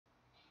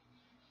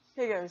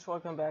Hey guys,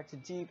 welcome back to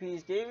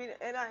GP's Gaming,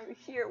 and I'm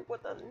here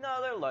with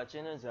another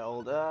Legend of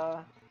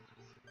Zelda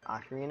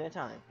Ocarina of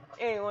Time.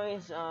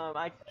 Anyways,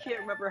 I can't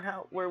remember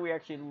where we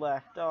actually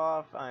left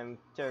off. I'm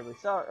terribly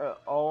sorry.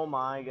 Oh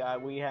my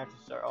god, we have to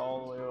start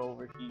all the way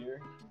over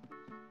here.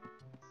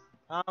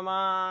 Come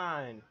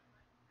on!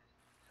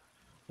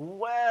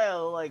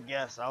 Well, I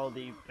guess I'll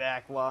be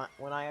back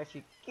when I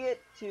actually get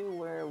to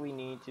where we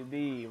need to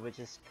be, which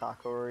is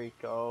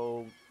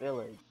Kakariko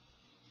Village.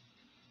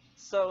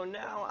 So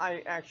now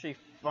I actually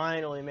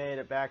finally made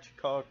it back to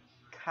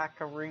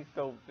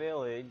Kakariko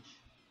Village.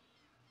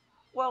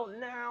 Well,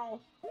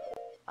 now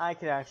I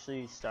can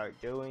actually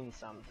start doing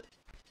something.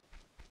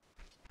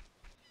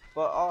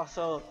 But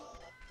also,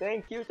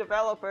 thank you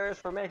developers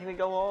for making me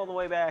go all the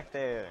way back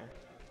there.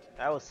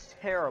 That was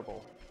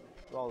terrible.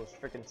 With all those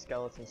freaking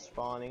skeletons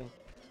spawning.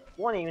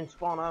 One even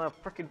spawned on a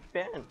freaking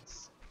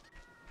fence.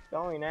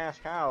 Don't even ask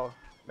how.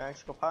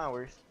 Magical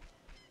powers.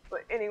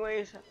 But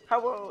anyways, how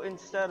about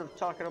instead of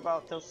talking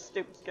about those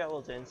stupid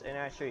skeletons and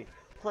actually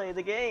play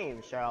the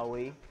game, shall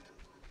we?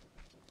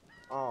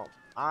 Oh,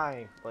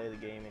 I play the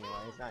game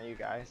anyways, not you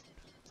guys.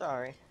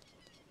 Sorry.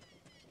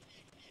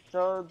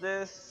 So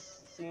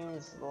this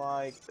seems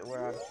like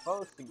where I'm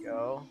supposed to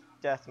go.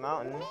 Death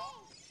Mountain.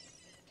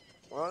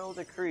 Royal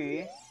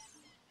Decree.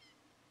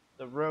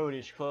 The road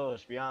is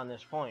closed beyond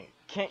this point.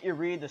 Can't you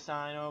read the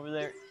sign over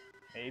there?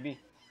 Maybe.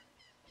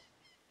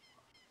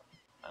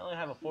 I only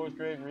have a 4th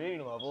grade reading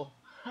level.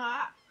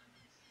 Ha!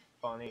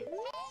 Funny.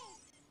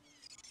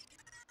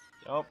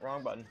 Oh,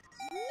 wrong button.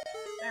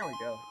 There we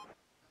go.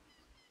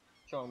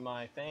 Showing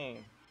my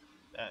thing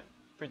that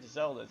Princess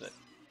Zelda is it.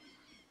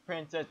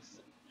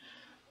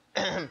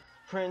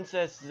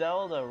 Princess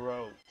Zelda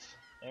wrote.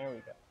 There we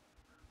go.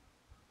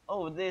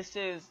 Oh, this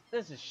is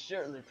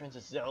surely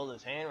Princess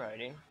Zelda's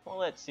handwriting. Well,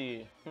 let's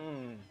see.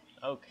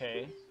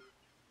 Okay.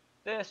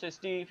 This is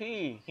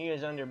DP. He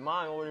is under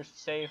my orders to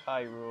save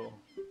Hyrule.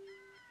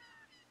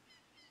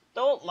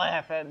 Don't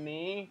laugh at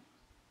me!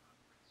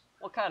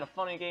 What kind of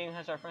funny game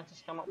has our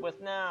princess come up with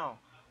now?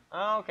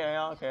 Okay,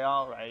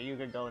 alright, you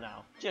can go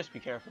now. Just be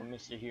careful,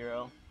 Mr.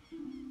 Hero.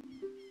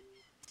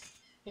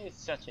 He's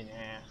such an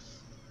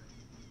ass.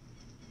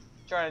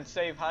 Trying to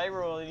save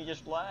Hyrule and he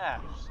just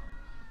laughs.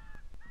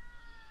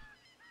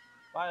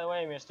 By the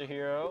way, Mr.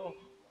 Hero,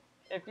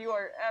 if you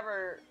are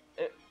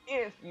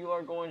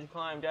going to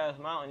climb Death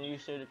Mountain, you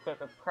should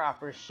equip a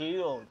proper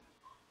shield.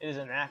 It is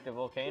an active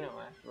volcano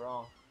after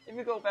all. If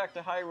you go back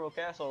to Hyrule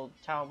Castle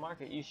Town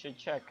Market, you should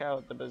check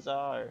out the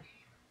bazaar.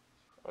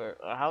 Or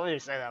how do you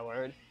say that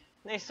word?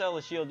 They sell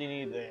the shield you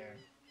need there.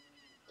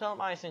 Tell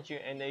them I sent you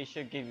and they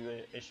should give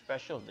you a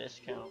special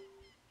discount.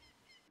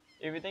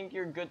 If you think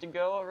you're good to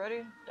go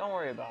already, don't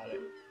worry about it.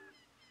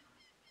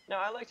 Now,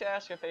 I'd like to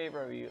ask a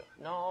favor of you.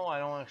 No, I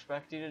don't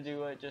expect you to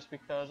do it just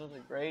because of the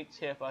great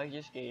tip I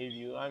just gave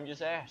you. I'm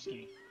just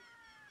asking.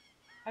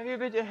 Have you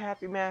been to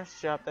Happy Mask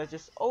Shop that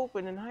just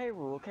opened in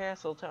Hyrule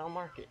Castle Town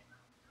Market?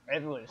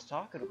 Everyone is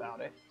talking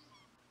about it.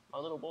 My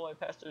little boy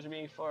pesters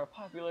me for a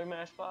popular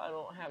mask, but I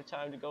don't have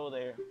time to go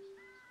there.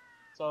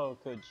 So,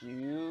 could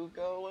you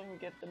go and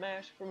get the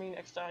mask for me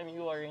next time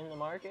you are in the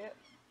market?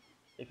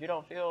 If you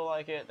don't feel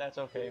like it, that's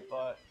okay,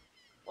 but,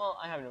 well,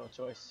 I have no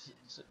choice.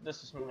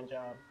 This is my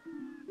job.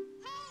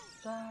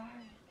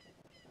 Die.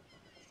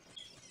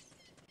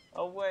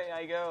 Away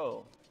I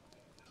go.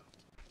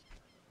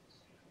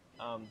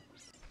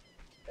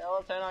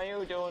 Skeleton, are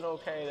you doing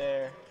okay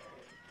there?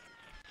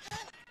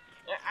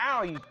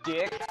 Ow, you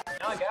dick!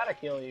 Now I gotta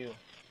kill you.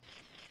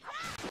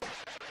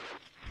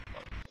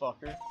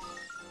 Fucker.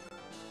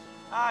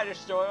 I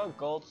destroyed a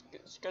gold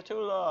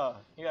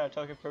scatula. You got a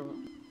token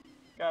proving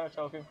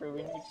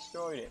you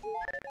destroyed it.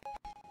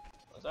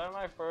 Was that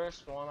my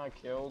first one I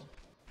killed?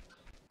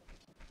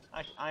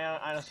 I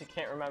honestly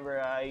can't remember.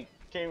 I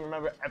can't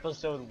remember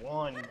episode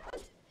 1.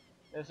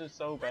 This is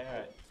so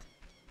bad.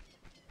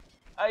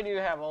 I do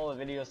have all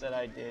the videos that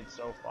I did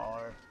so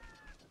far.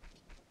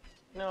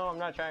 No, I'm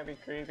not trying to be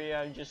creepy,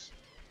 I'm just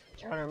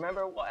trying to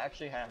remember what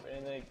actually happened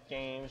in the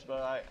games,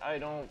 but I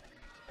didn't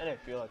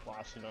feel like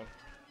watching them.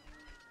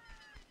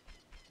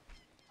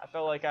 I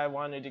felt like I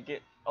wanted to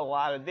get a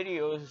lot of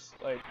videos,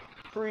 like,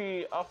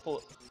 pre-made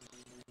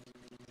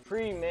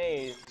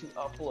to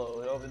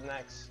upload over the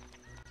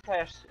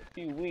past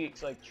few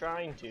weeks, like,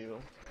 trying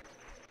to.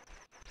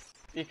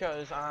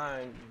 Because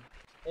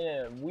in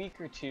a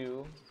week or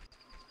two,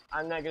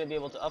 I'm not going to be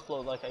able to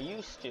upload like I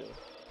used to.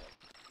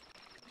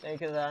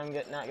 Because I'm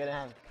not gonna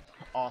have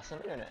awesome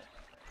internet.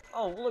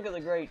 Oh, look at the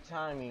great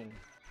timing.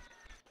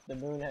 The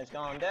moon has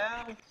gone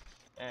down,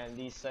 and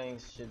these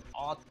things should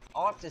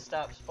ought to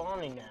stop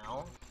spawning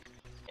now.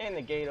 And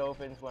the gate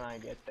opens when I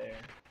get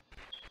there.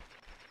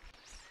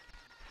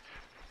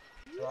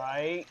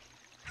 Right?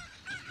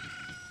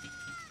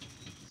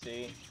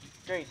 See?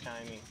 Great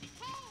timing.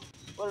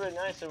 Would have been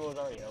nice if it was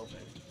already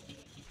open.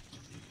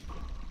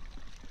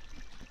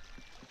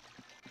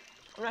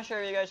 I'm not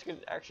sure if you guys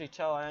could actually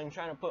tell, I'm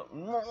trying to put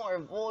more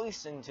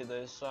voice into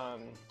this,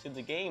 to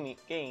the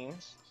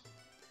games.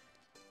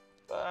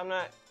 But I'm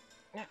not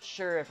Not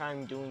sure if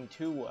I'm doing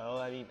too well.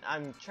 I mean,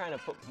 I'm trying to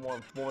put more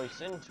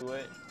voice into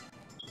it.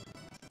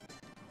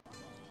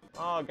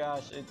 Oh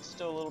gosh, it's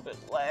still a little bit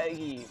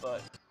laggy,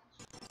 but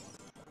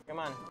come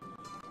on,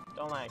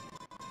 don't lag.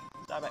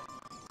 Stop it.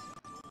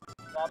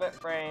 Stop it,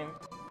 frame.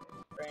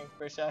 Frame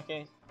for a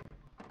second.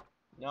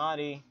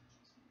 Naughty.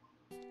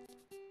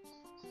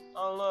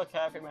 Oh look,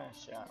 Happy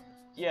Mask Shop.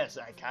 Yes,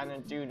 I kinda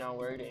do know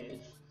where it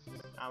is.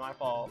 Not my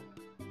fault.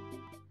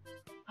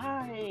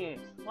 Hi!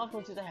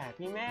 Welcome to the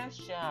Happy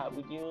Mask Shop.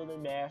 We deal the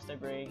masks that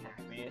bring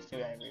happiness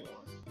to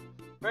everyone.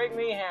 Bring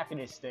me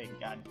happiness thing,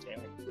 god damn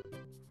it.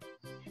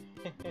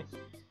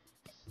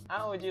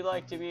 How would you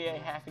like to be a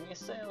happiness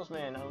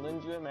salesman? I'll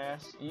lend you a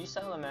mask. You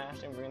sell a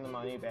mask and bring the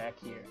money back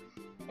here.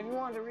 If you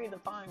want to read the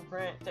fine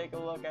print, take a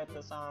look at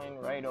the sign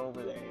right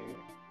over there.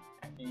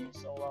 After you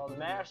sold all the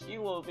masks,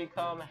 you will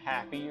become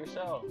happy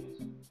yourself.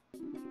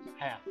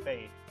 Have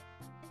faith.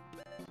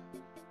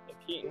 The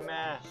Keaton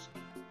mask.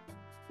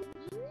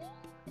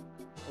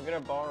 I'm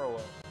gonna borrow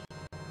it.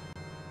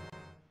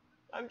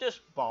 I'm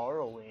just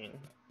borrowing.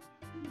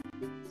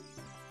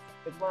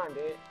 It's mine,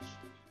 bitch.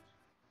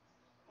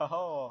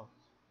 Oh,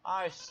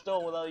 I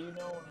stole without you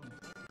knowing.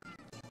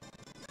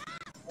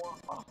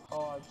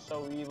 Oh, I'm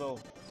so evil.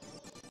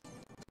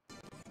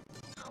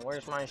 Now,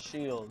 where's my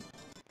shield?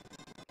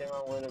 Came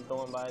on with it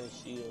going by the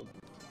shield.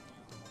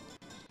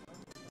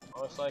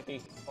 Looks like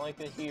it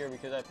here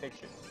because I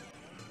pictured it.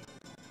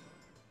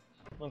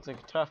 Looks like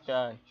a tough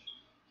guy.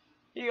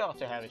 He ought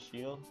to have a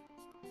shield.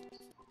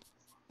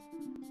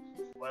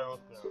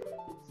 Welcome.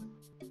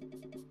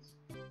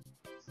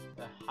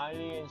 The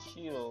Hylian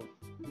shield.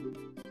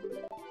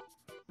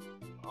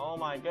 Oh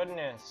my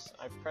goodness,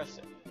 I press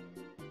it.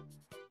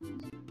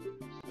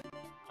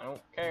 I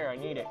don't care, I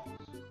need it.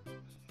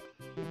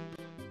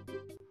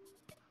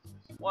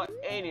 What,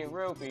 80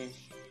 rupees?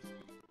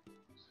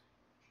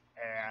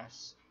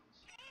 Ass.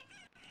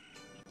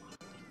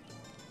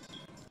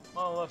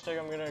 Well, looks like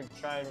I'm gonna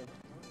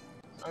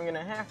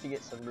have to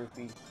get some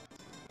rupees.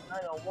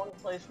 I know one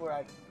place where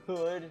I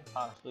could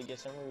possibly get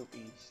some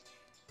rupees.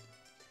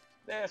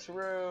 This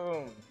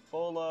room,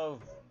 full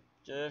of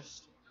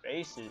just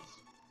faces.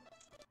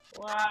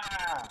 Wow!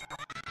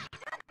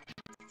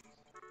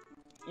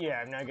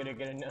 Yeah, I'm not gonna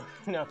get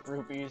enough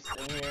rupees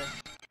in here.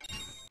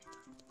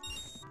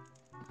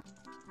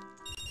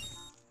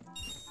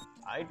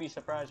 I'd be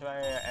surprised if I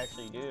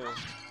actually do.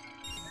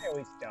 I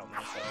always doubt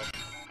myself.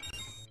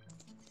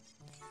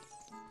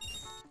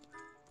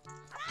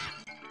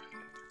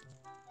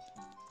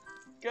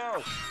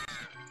 Go!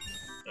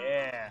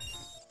 Yeah.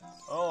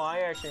 Oh, I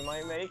actually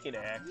might make it,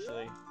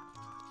 actually.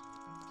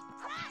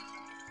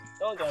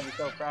 Told you I'd be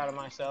so proud of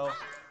myself.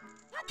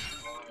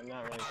 Well, I'm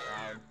not really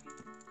proud.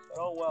 But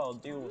oh well,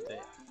 deal with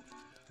it.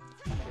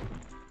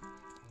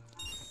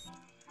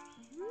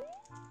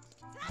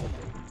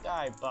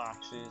 Die,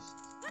 boxes.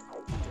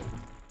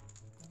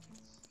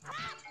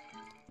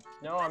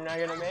 No, I'm not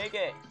gonna make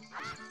it!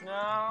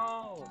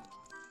 No!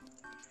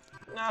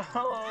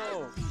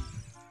 No!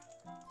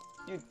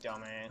 You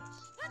dumbass.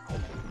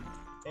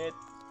 Hit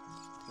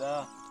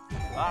the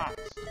box.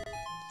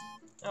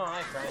 Oh,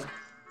 hi, friend.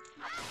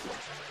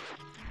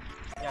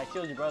 Yeah, I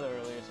killed your brother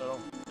earlier, so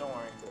don't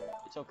worry.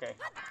 It's okay.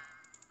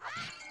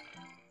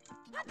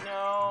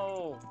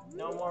 No!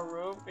 No more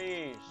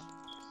rupees!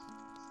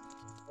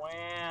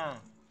 Wham!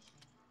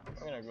 I'm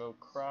gonna go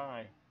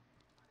cry.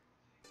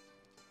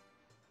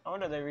 I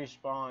wonder if they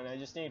respawn. I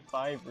just need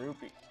 5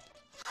 rupees.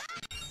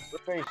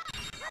 Rupees!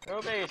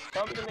 Rupees!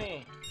 Come to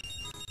me!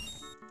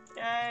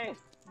 Yay!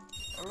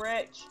 I'm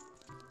rich!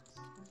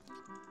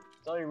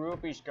 It's all your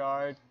rupees,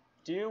 guard.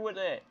 Deal with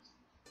it!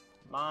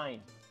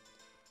 Mine.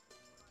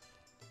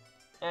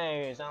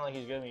 Hey, it's not like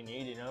he's gonna be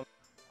needing them.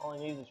 All he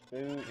needs is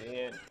food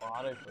and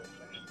water for him.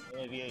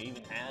 If he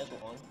even has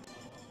one.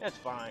 That's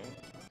fine.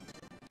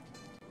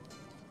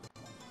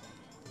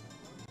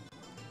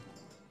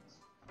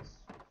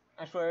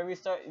 I swear, if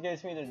he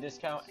gives me the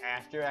discount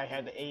after I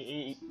had the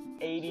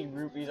 80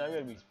 rupees, I'm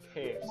gonna be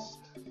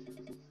pissed.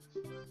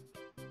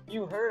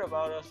 You heard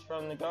about us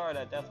from the guard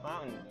at Death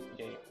Mountain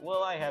Gate.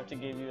 Well, I have to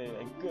give you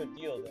a good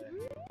deal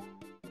then.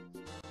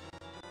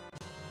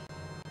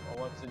 Well,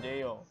 what's the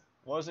deal?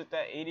 Was it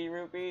that 80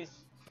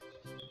 rupees?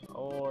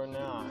 Or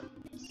not?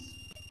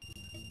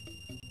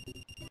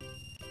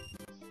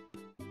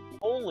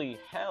 Holy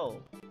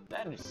hell!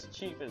 That is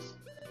cheap as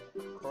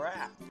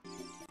crap.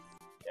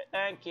 Yeah,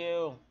 thank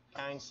you,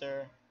 kind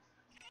sir.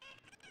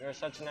 You're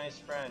such a nice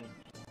friend.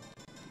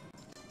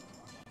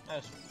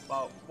 That's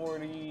about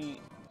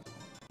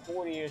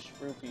 40-ish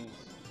rupees.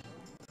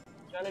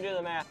 Trying to do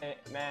the math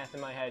in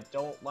my head.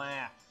 Don't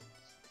laugh.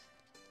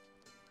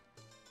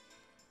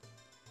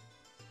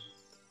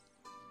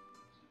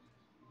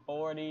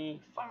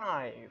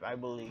 $45, I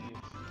believe.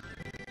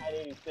 At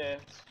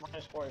 86,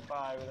 minus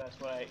 45, and that's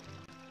what I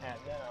had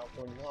now,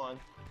 41.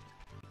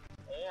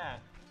 But yeah,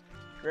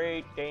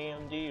 great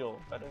damn deal.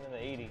 Better than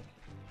the 80.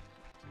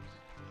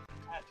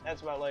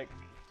 That's about like,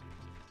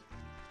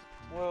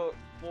 well,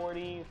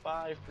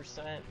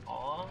 45%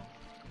 off,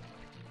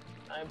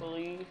 I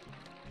believe.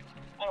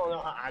 I don't know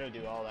how to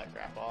do all that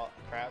crap,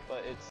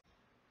 but it's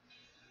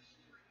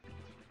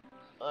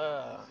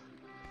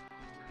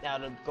now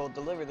to go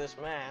deliver this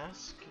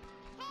mask.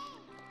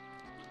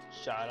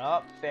 Shut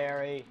up,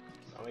 fairy.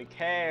 Nobody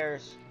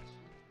cares.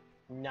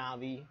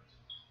 Navi.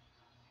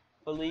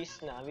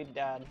 Feliz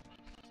Navidad.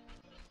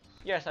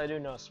 Yes, I do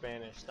know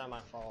Spanish. It's not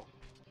my fault.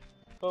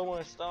 ¿Cómo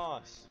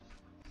estás?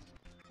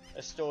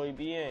 Estoy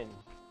bien.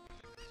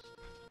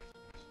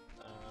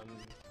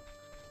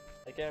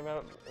 I can't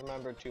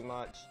remember too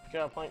much.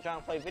 Trying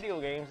to play video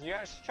games. You're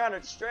guys trying to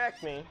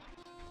distract me.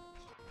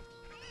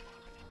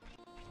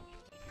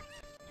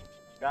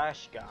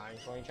 Gosh, guys,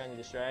 why are you trying to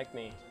distract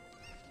me?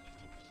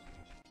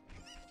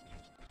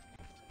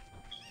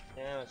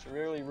 Yeah, it's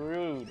really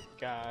rude,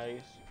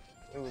 guys.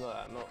 Ooh,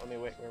 let me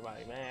wait for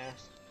my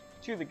mask.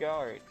 To the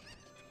guard.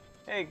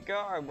 Hey,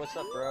 guard, what's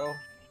up, bro?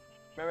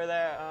 Remember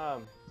that,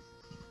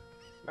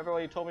 remember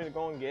what you told me to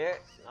go and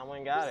get? I went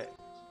and got it.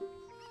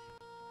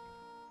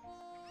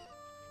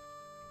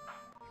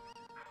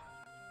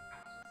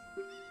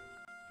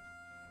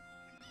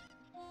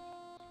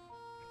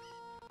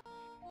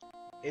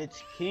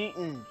 It's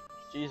Keaton.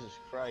 Jesus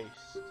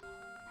Christ.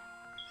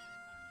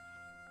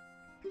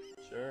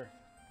 Sure.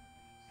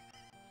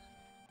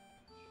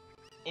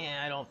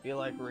 Yeah, I don't feel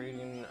like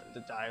reading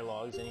the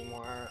dialogues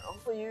anymore.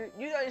 Hopefully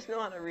you guys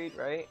know how to read,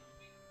 right?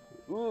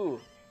 Ooh,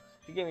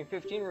 you gave me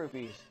 15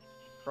 rupees.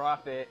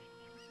 Profit.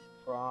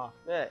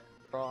 Profit.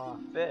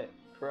 Profit.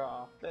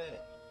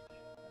 Profit.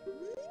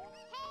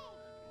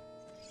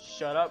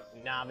 Shut up,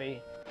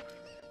 Navi.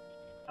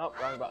 Oh,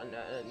 wrong button.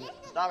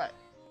 Stop it.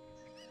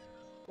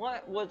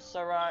 What would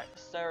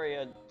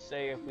Saria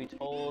say if we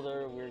told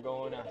her we were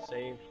going to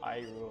save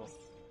Hyrule?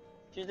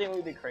 Do you think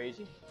we'd be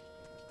crazy?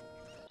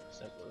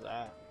 Simple as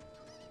that.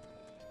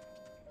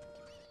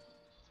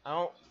 I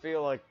don't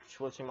feel like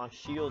switching my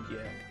shield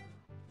yet.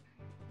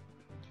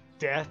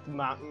 Death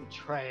Mountain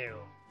Trail.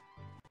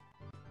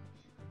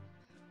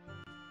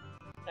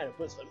 I had to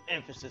put some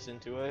emphasis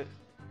into it.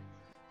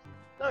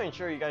 Not even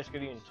sure you guys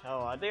could even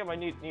tell. I think I might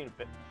need a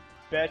bit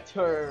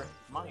better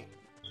mic.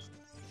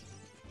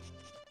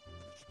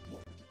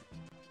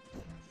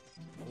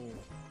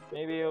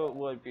 Maybe it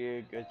would be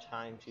a good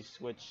time to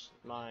switch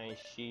my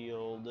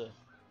shield.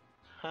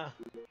 Huh.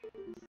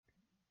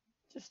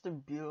 Just the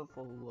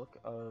beautiful look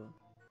of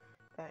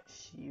that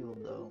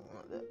shield though.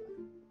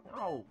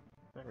 Oh,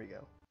 there we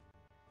go.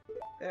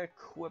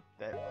 Equip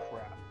that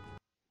crap.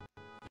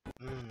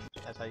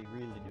 That's how you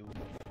really do it.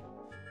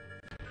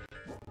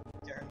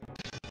 There.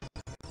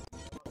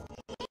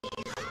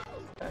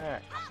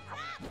 Alright.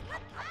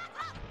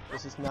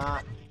 This is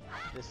not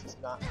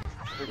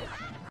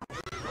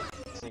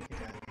sneak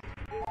attack.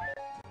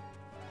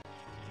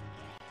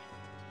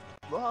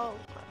 Well,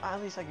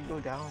 at least I can go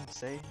down and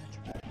save.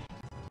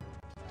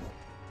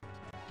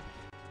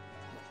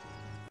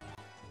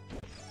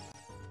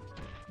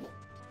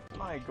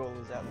 My goal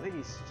is at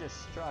least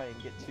just try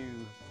and get to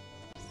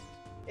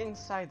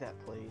inside that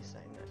place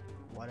and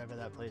whatever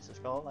that place is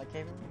called. I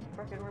can't even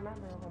freaking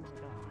remember. Oh my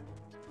god.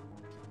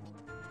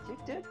 You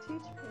did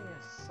teach me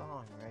a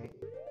song, right?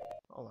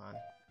 Hold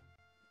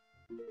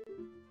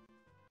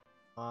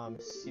on.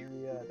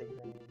 Syria, I think her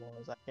name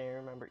was. I can't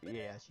remember.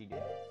 Yeah, she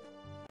did.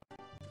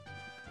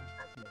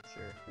 I'm not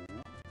sure.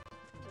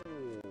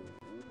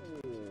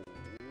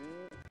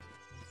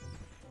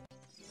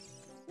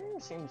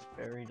 It seems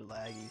very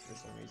laggy for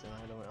some reason.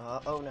 I don't.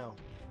 Oh no.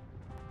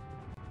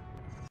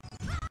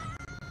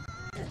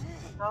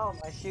 Oh,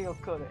 my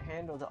shield couldn't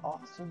handle the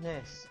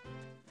awesomeness.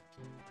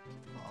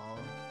 Oh.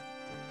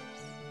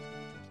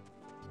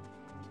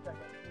 I got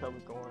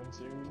trouble going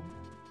soon.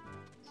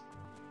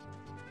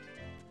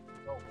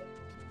 Oh,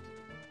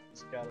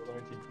 just gotta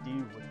learn to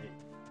deal with it.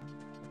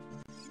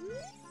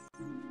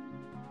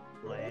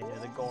 Land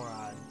of the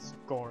Gorons,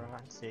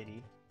 Goron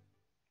City.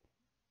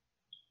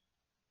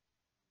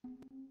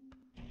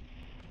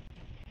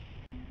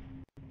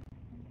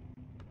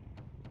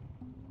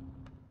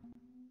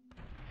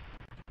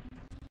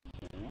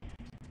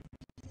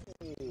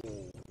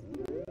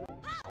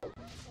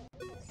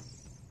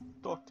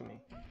 Talk to me.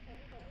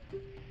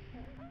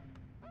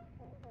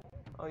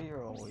 Oh,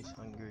 you're always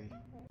hungry.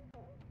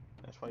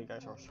 That's why you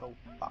guys are so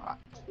fat.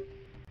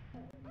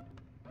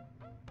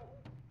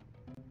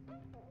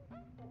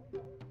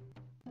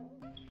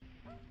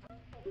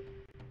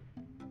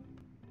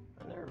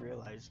 I never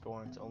realized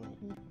Gorons only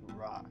eat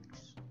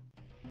rocks.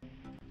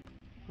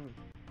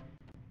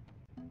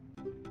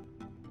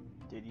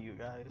 Did you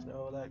guys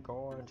know that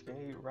Gorons can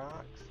eat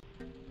rocks?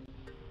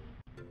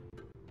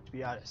 To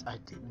be honest, I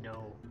didn't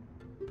know.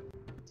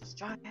 Just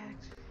try to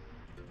ask.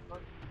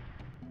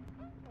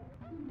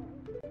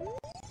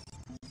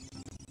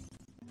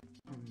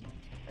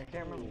 I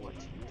can't remember what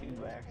to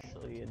do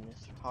actually in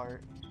this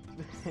part.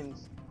 It's been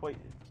quite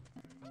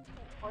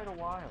a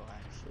while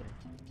actually.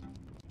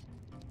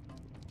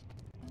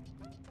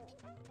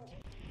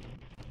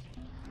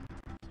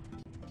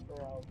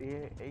 Where I'll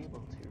be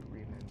able to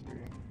remember.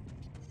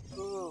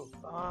 Ooh,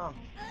 oh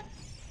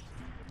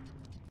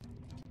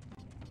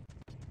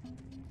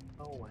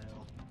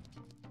well.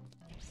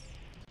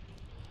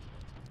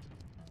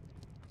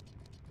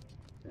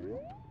 There's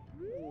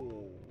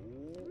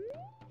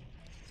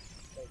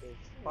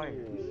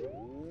fires.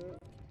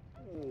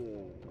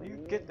 Will you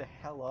get the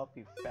hell up,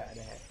 you fat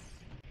ass?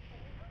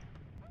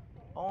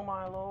 Oh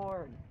my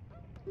lord!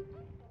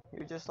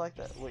 You're just like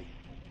that. Wait.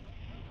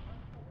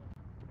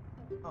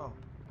 Oh.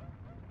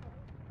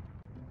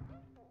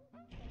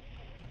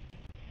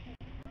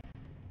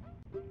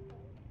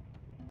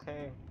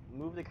 Okay,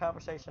 move the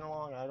conversation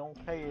along. I don't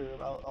care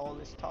about all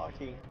this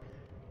talking.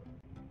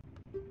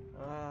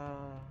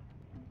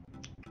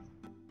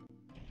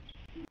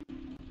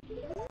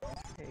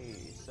 Okay,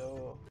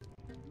 so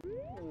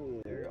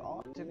there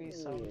ought to be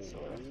some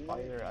sort of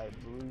fire, I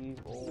believe,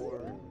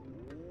 or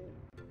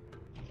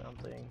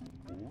something.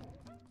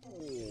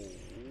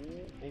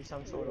 Need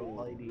some sort of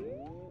lighting.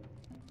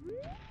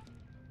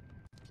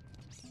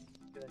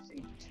 I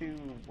see two,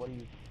 what do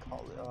you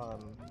call it,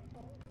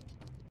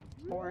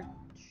 torch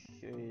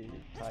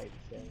type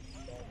thing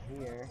down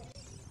here.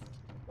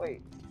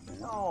 Wait,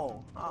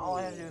 no! All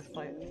I have to do is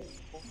play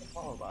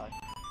Lullaby.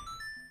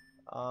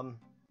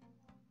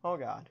 Oh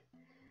god.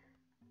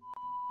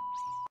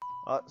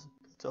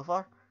 So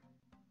far?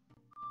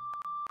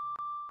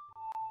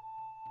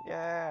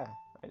 Yeah!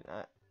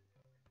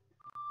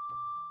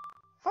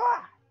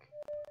 Fuck!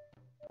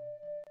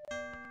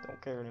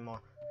 Don't care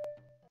anymore.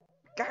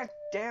 God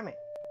damn it!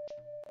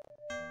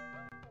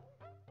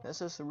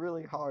 This is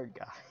really hard,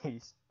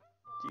 guys.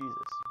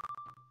 Jesus.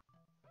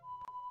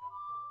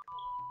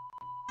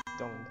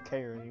 Don't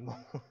care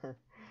anymore.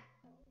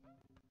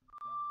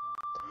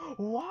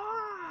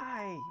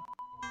 Why?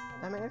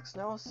 That makes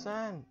no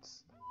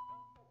sense.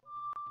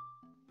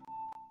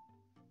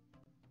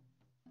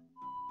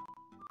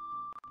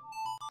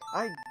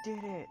 I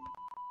did it!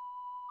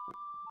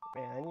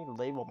 Man, I need to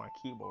label my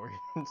keyboard.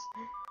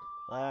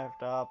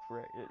 Laptop,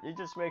 right? It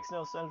just makes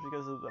no sense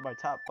because of my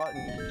top button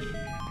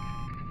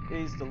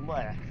is the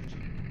left.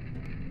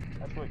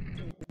 That's what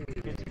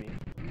gets me.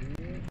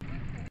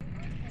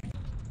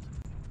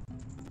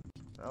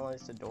 Oh,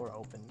 it's the door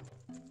open.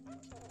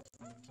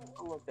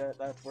 Oh, look,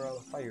 that's where all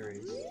the fire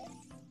is.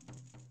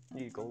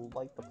 You go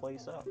light the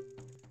place up.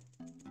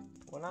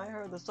 When I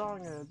heard the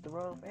song, the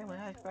royal family,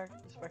 I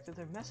expected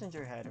their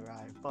messenger had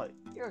arrived, but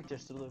you're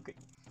just a little.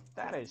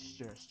 That is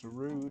just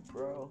rude,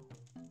 bro.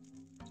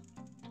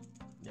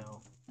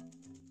 No.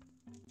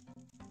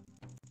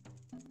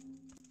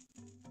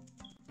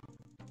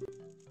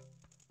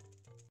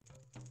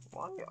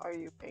 Why are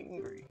you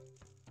angry?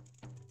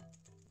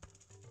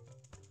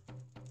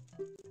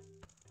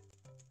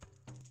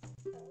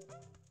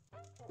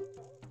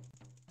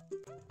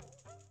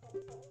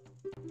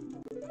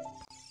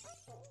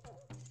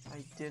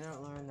 I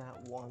didn't learn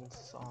that one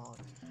song.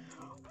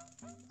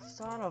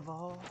 Son of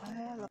all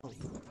hell. Oh,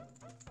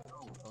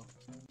 well.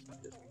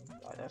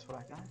 That's what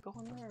I gotta go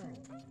and learn.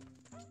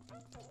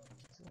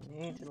 So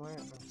I need to learn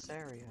it from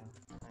Saria,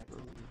 I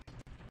believe.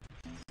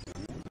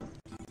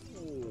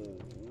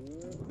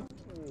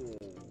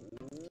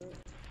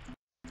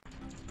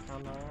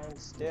 Come on,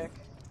 stick.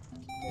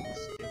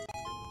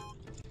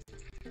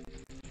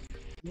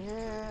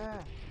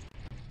 Yeah!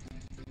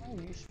 Oh,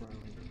 you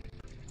swirling.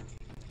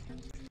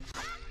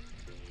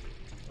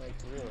 Like,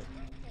 really?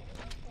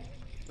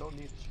 Don't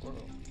need to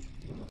swirl.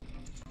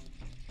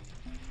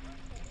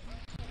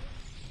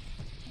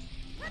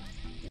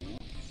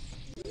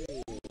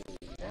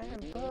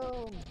 And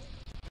boom!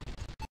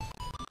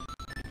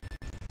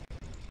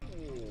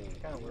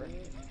 Kinda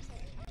worked.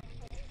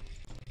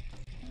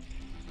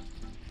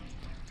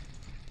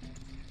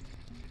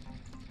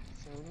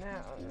 So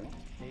now,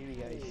 maybe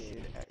I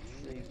should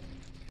actually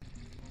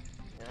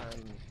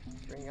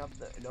bring up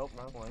the. Nope,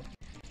 wrong one.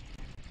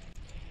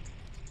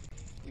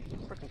 You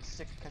freaking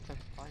sick catch on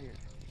fire.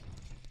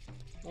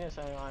 Yes,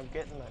 I'm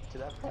getting to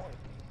that point.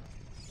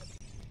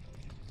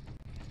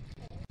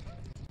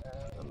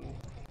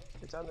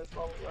 It's on this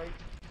level, right?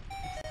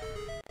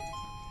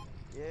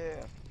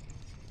 Yeah.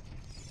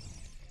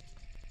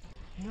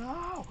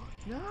 No!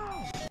 No!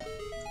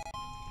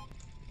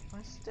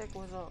 My stick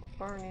was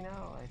burning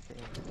out, I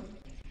think.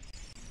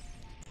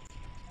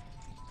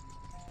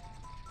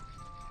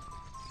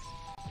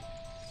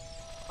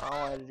 All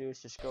I had to do is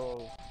just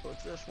go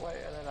this way,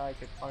 and then I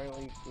could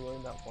finally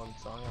learn that one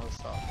song I was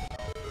talking about.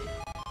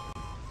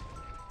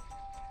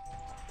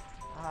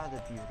 Ah,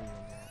 the beauty in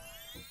that.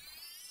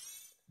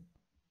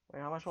 Wait,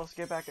 how am I supposed to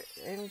get back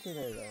into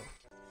there, though?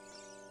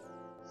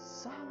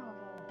 Son of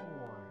a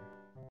whore.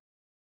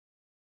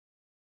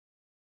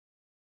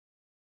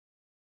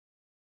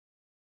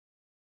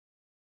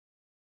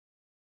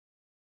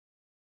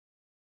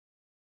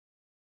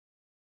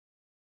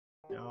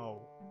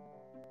 No.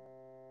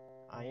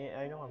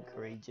 I know I'm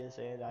courageous,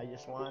 and I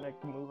just want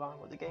to move on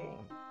with the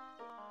game.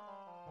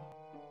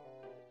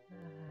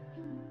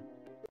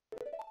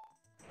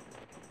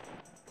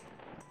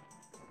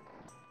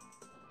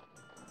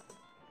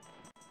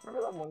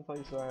 Remember that one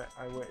place where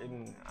I went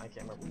in, I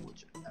can't remember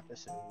which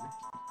episode.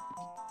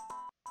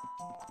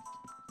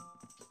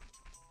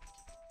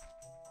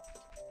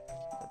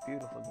 The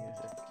beautiful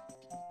music.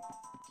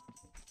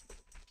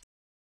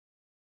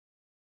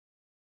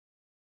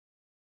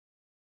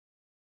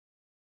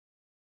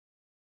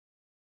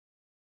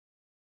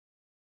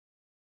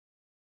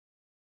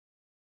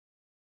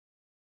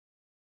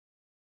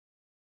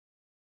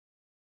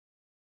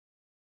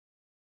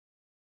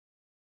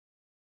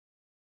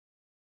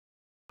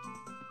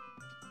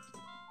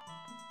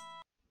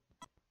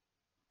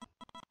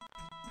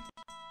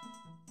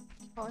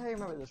 Oh, hey,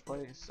 remember this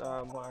place,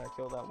 where I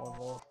killed that one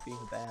wolf, being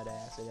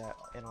badass at that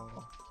and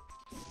all.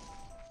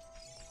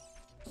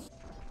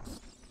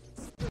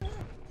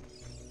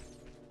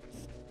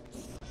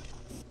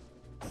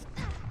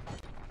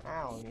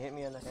 Ow, you hit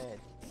me in the head.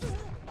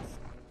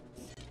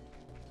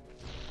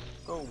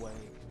 Go away.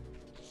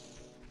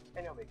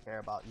 Ain't nobody care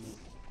about you.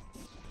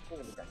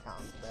 Nobody got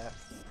time for that.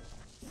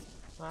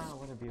 Ah,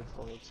 what a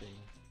beautiful scene.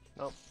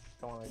 Nope,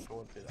 don't want to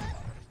go into that.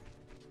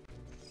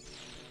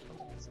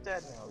 It's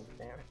dead now,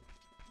 damn it.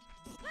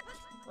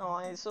 No,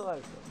 I still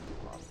have to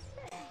go.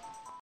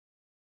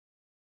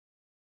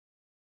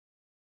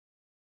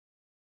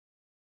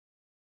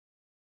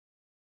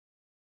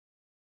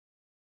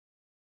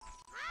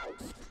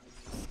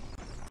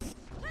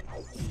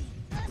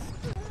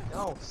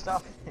 No,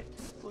 stop it,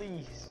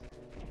 please.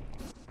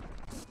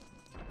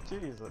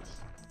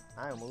 Jesus,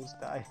 I almost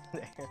died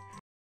there.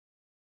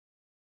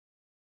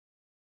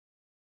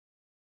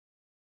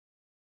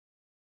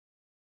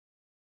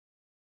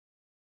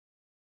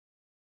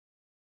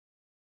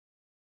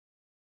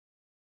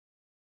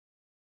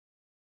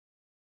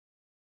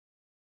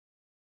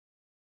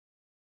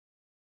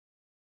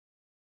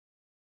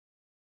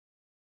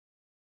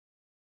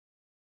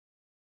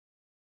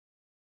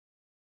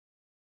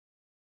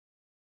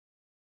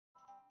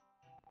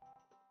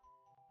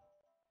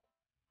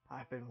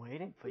 I've been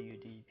waiting for you,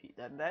 DP.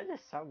 That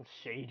just sounds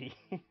shady.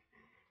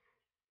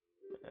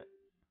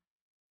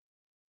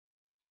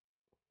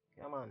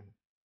 Come on.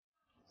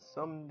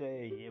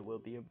 Someday it will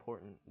be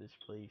important, this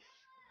place.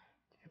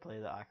 If you play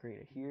the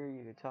ocarina here,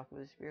 you can talk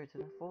with the spirits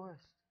in the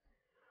forest.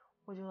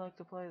 Would you like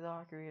to play the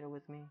ocarina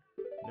with me?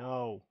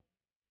 No.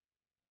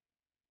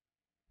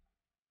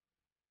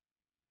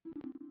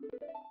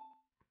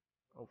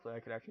 Hopefully I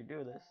can actually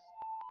do this.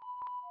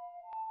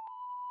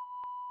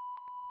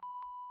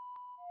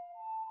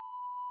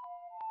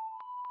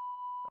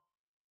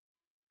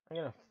 I'm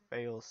gonna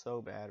fail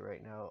so bad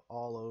right now,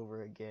 all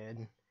over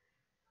again.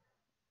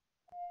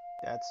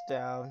 That's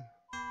down.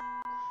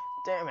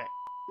 Damn it!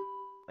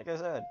 Like I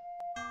said.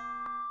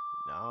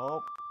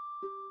 Nope.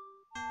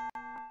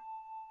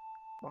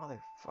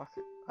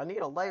 Motherfucker. I need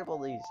to label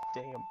these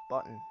damn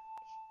buttons.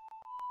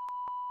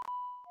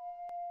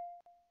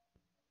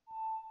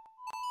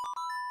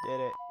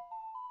 Did it.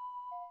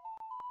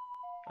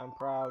 I'm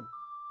proud.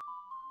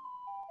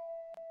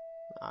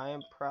 I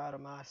am proud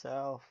of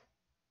myself.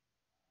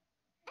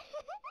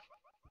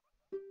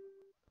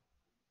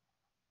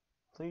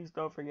 Please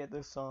don't forget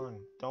this song.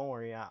 Don't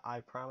worry,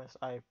 I promise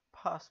I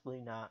possibly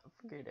not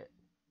forget it.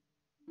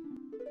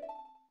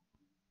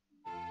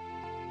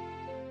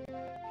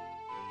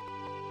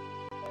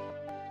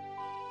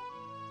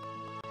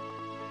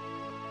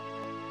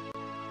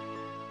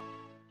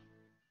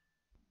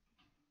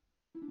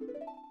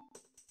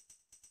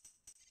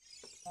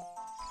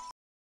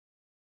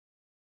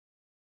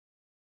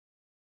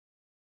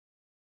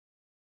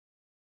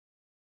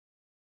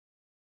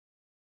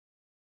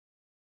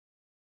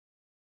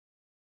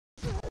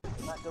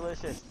 Not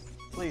delicious.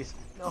 Please.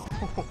 No.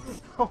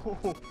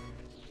 No.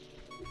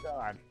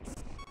 God.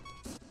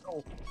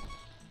 No.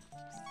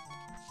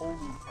 Holy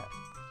cow.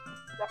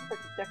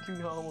 That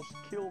freaking almost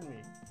killed me.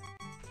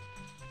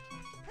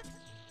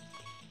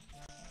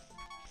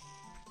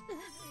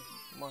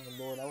 My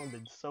lord, I would've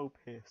been so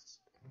pissed.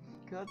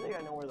 Cause I think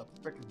I know where the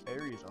frickin'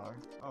 berries are.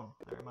 Oh,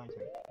 that reminds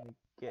me. Let me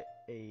get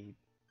a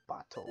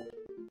bottle.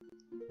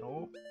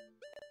 Nope.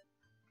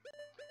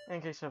 In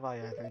case if I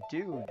ever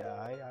do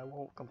die, I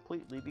won't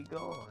completely be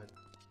gone.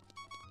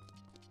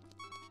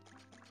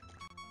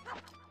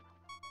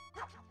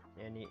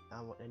 I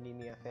need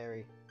me a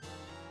fairy.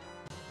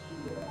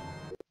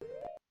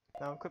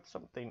 Now equip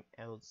something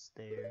else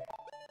there.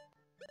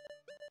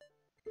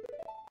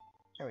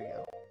 There we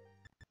go.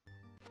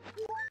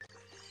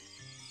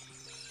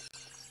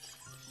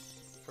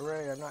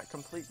 Hooray, I'm not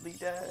completely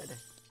dead.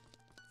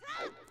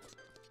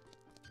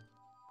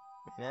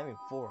 Man, having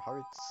 4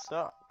 hearts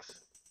sucks.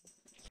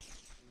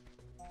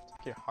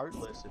 Get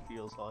heartless, it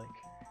feels like.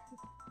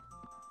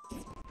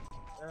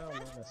 Well,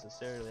 not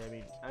necessarily. I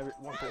mean,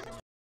 one person.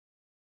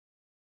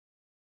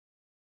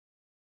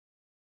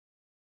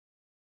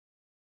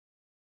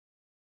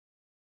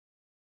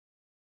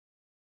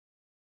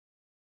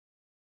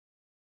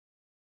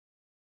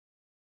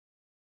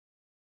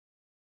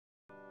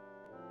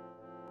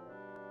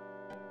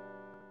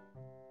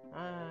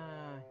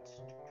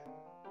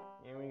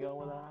 Here we go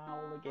with a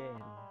howl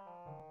again.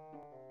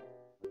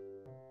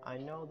 I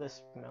know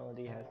this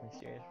melody has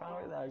mysterious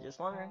power that I just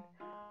learned.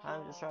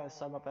 I'm just trying to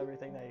sum up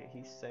everything that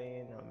he's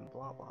saying and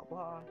blah blah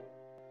blah.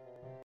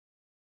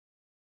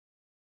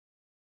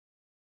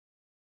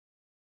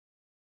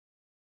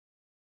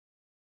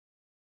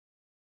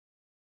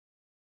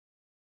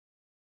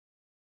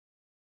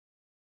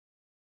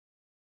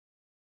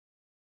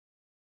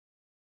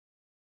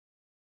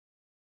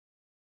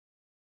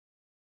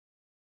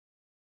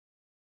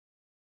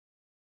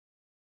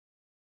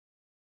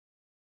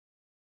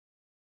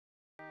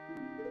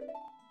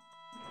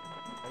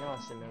 I know I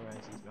should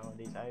memorize these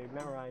melodies. I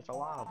memorized a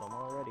lot of them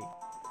already.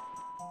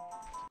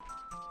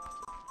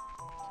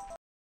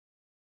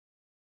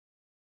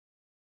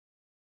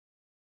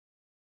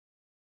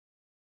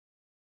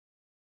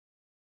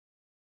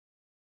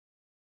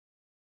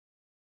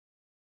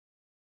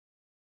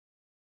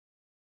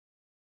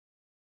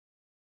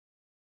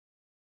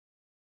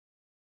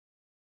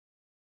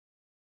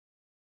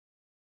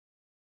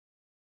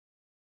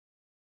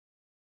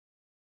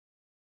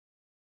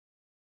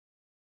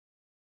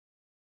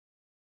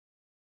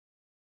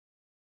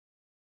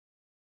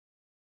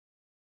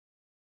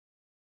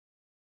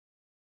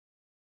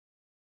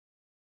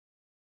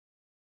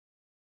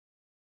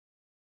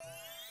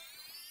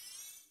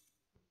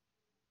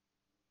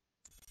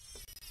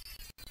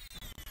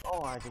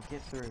 Oh, I could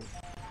get through.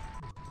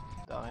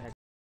 Though I had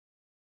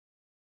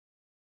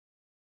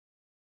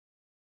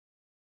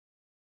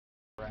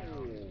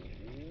around.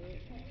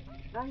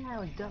 Not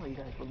how dumb you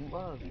guys would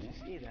love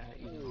to see that,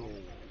 you know.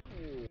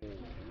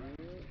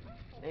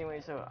 Anyway,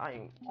 so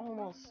I'm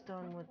almost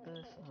done with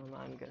this.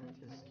 I'm gonna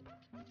just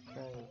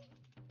try and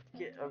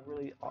get a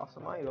really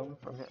awesome item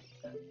from him.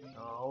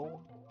 No.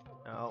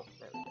 No.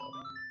 There we go.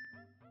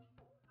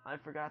 I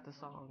forgot the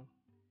song.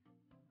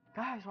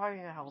 Guys, why are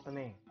you helping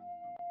me?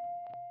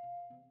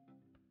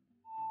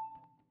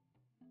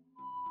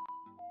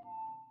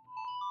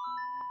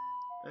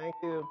 Thank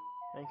you.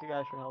 Thank you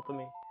guys for helping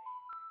me.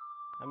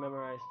 I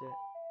memorized it.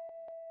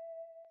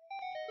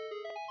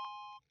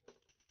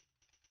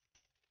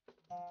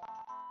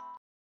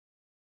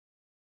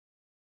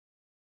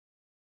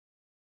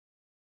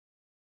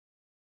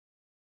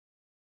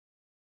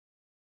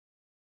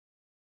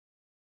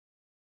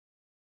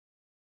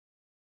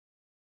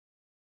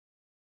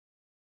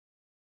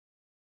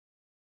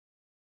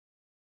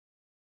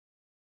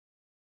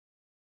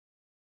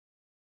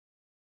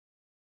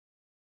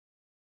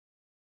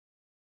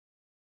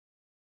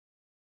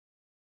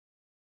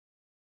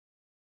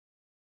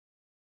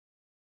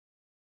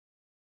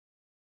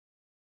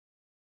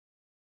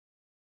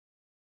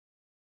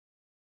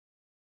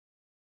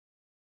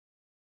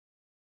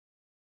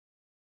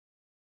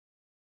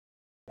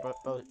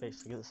 Both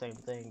basically the same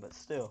thing, but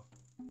still.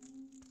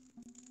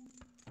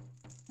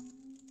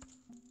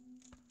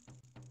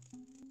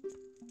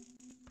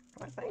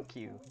 Why, thank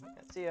you.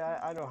 See,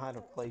 I know how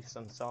to play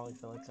some songs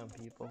for like some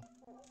people.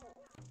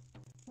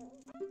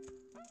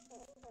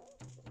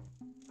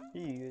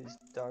 He is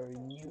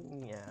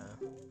Darun, yeah.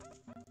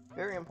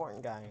 Very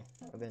important guy,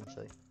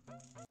 eventually.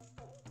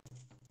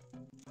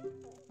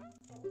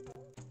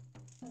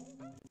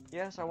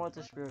 Yes, I want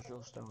the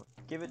spiritual stone.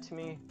 Give it to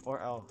me, or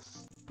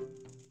else.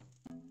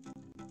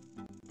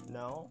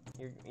 No?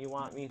 You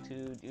want me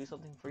to do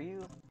something for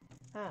you?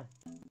 Huh.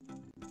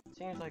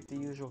 Seems like the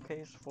usual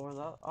case for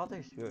the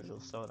other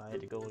spiritual stone I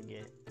had to go and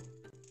get.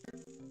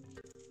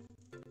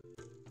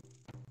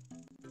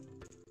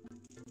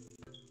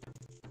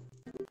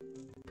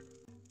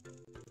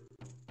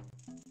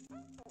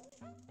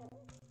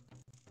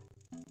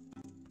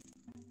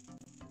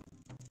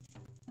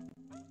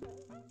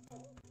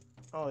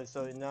 Oh,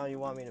 so now you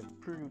want me to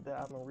prove that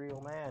I'm a real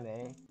man,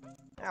 eh?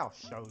 I'll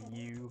show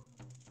you.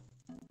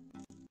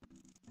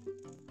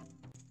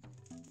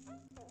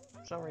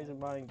 For some reason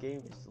my game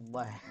is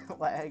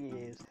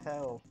laggy as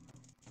hell.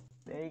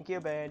 Thank you,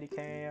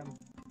 Bandicam.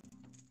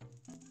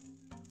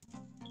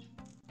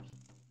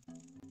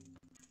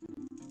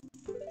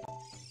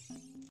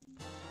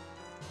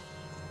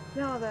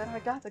 Now that I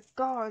got the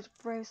guard's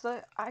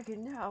bracelet, I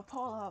can now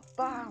pull out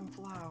bomb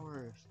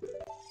flowers.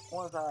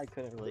 Ones that I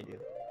couldn't really do.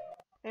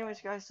 Anyways,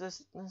 guys,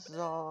 this is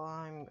all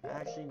I'm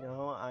actually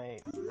no. I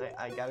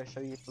gotta show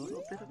you a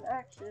little bit of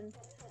action.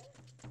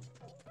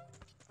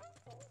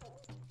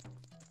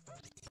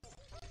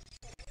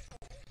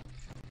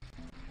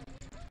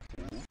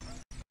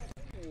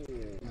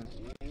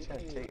 It's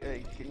gonna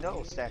take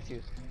no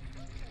statue.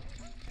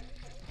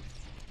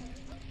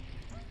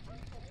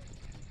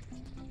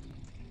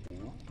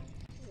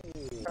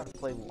 Try to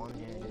play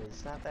one-handed.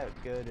 It's not that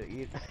good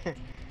either.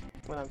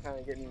 When I'm kind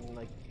of getting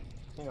like,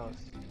 you know,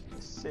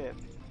 sip.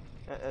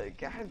 God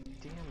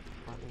damn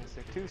buttons,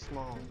 they're too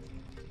small.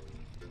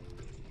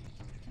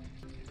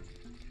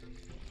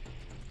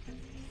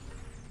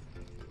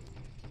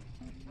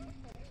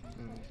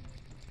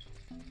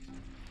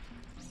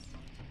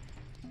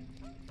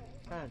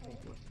 Trying to think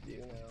what to do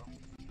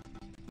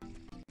now.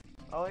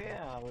 Oh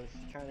yeah, I was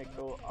trying to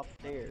go up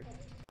there.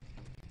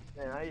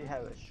 Man, I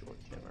have a short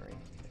memory.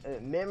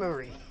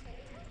 Memory!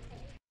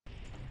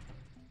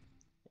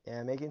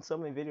 Yeah, making so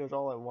many videos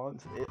all at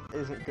once, it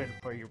isn't good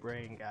for your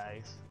brain,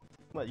 guys.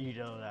 But you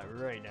know that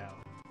right now.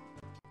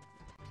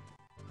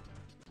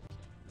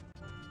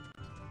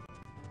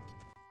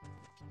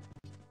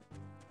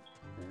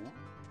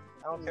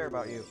 I don't care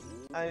about you.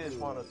 I just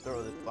want to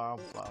throw this bomb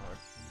flower.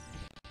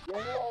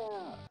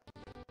 Yeah!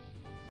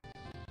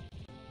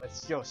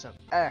 Let's show some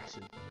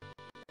action.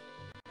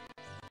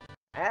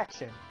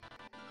 Action!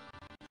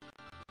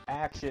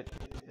 Action!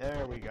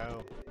 There we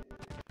go.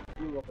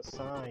 Blew up a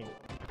sign.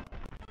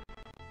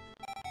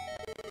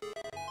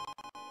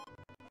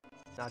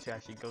 Now to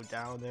actually go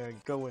down there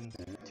and go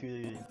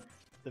into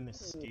the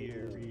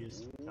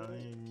mysterious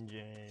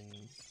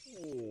dungeon.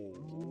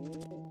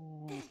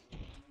 Ooh.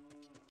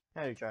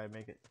 How do you try to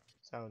make it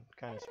sound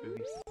kind of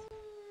spooky?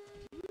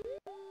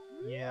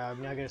 Yeah,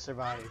 I'm not gonna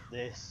survive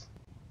this.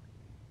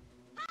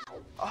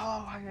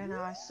 Oh, why didn't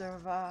I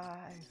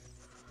survive?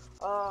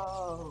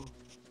 Oh!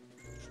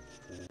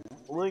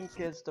 Link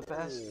is the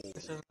best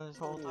person in this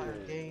whole entire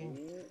game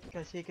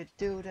because he could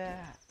do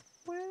that.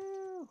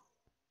 Woo!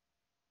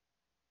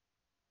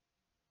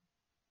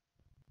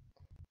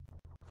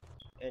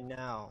 And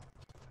now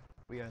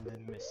we are in the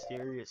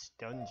mysterious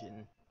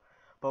dungeon,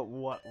 but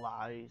what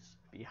lies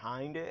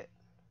behind it,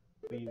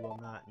 we will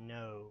not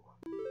know.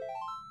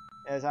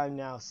 As I'm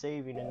now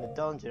saving in the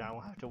dungeon, I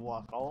won't have to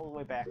walk all the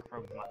way back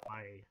from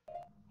my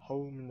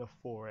home in the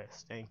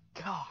forest. Thank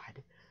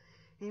God.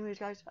 Anyways,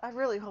 guys, I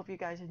really hope you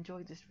guys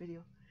enjoyed this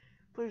video.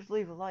 Please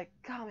leave a like,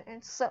 comment,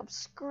 and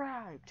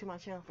subscribe to my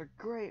channel for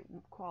great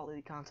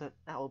quality content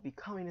that will be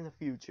coming in the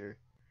future.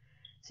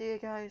 See you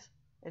guys,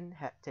 and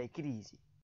take it easy.